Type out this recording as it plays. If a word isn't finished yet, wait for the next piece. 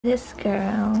This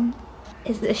girl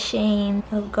is ashamed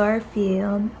of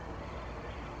Garfield,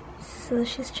 so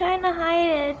she's trying to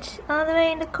hide it all the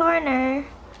way in the corner.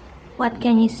 What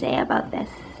can you say about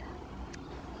this?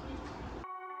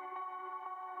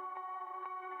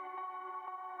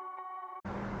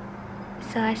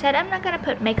 So I said I'm not gonna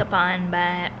put makeup on,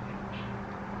 but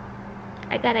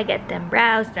I gotta get them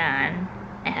brows done.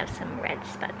 I have some red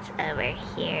spots over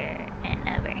here and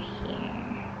over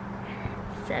here.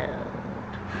 So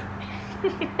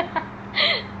she's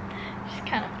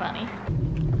kind of funny.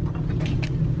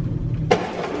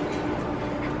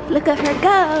 Look at her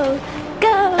go!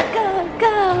 Go, go,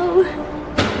 go!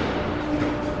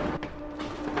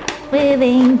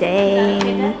 Moving day.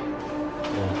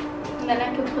 And then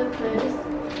I can put this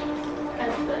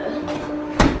as the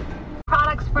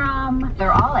products from.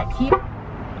 They're all at T.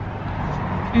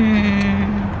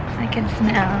 I can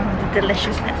smell the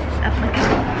deliciousness of my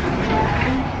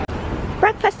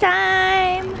breakfast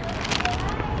time!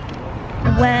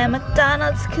 When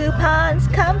McDonald's coupons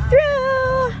come through!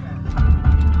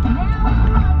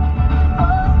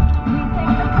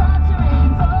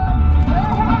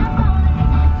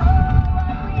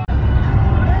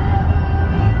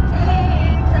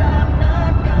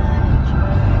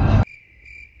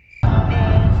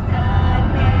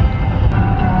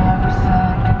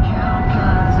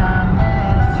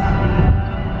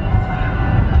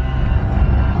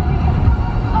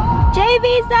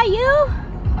 Is that you?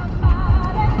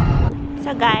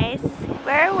 So guys,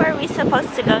 where were we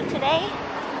supposed to go today?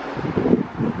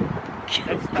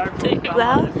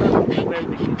 Well,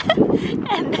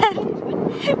 and then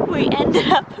we ended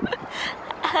up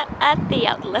at the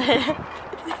outlet.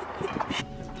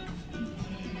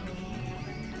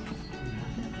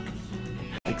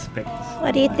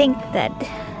 What do you think, Dad?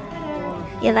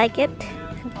 You like it?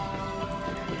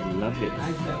 I love it.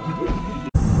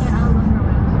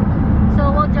 So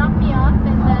we'll jump me off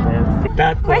and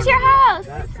then. Where's your house?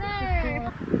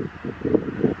 Sir.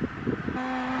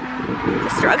 The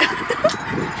struggle.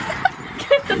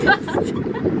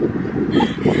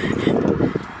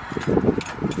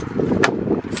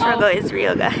 The struggle is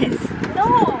real, guys. No.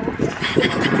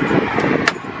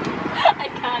 I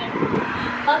got it.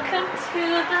 Welcome to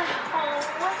the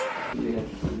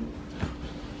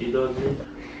home.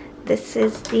 This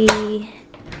is the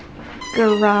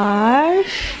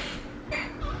garage.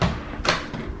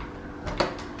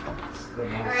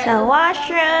 So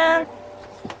washroom.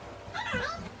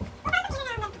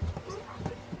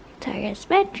 Tara's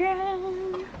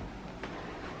bedroom.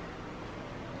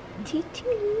 TT.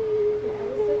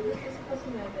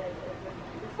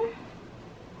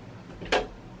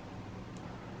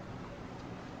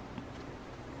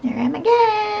 There I am again.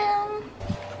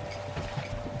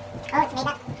 Oh, it's made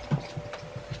up.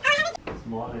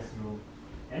 Smallest room.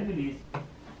 Emily's.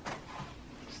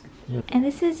 And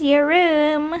this is your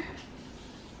room.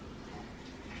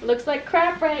 Looks like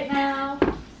crap right now.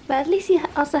 But at least you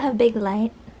also have big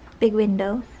light, big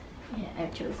window. Yeah, I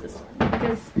chose this one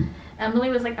because Emily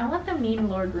was like, I want the mean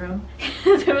lord room.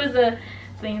 There was a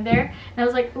thing there. And I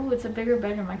was like, ooh, it's a bigger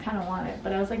bedroom. I kind of want it.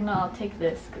 But I was like, no, I'll take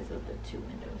this because of the two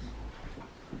windows.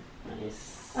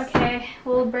 Nice. Okay,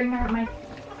 we'll bring our mic.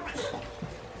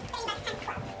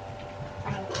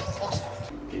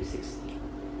 260.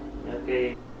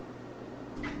 Okay.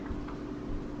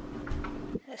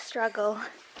 The struggle.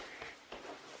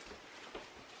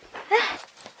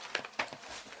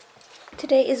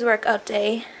 Today is workout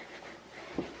day.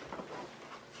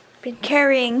 Been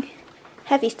carrying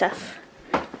heavy stuff.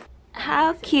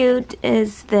 How cute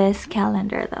is this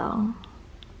calendar though?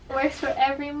 Works for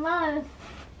every month.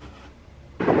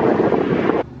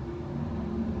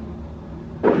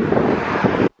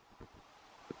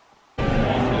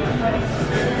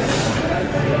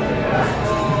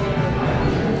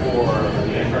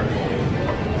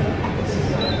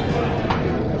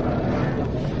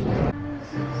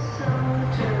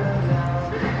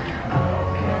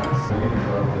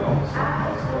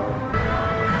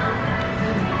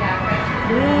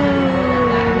 Ooh.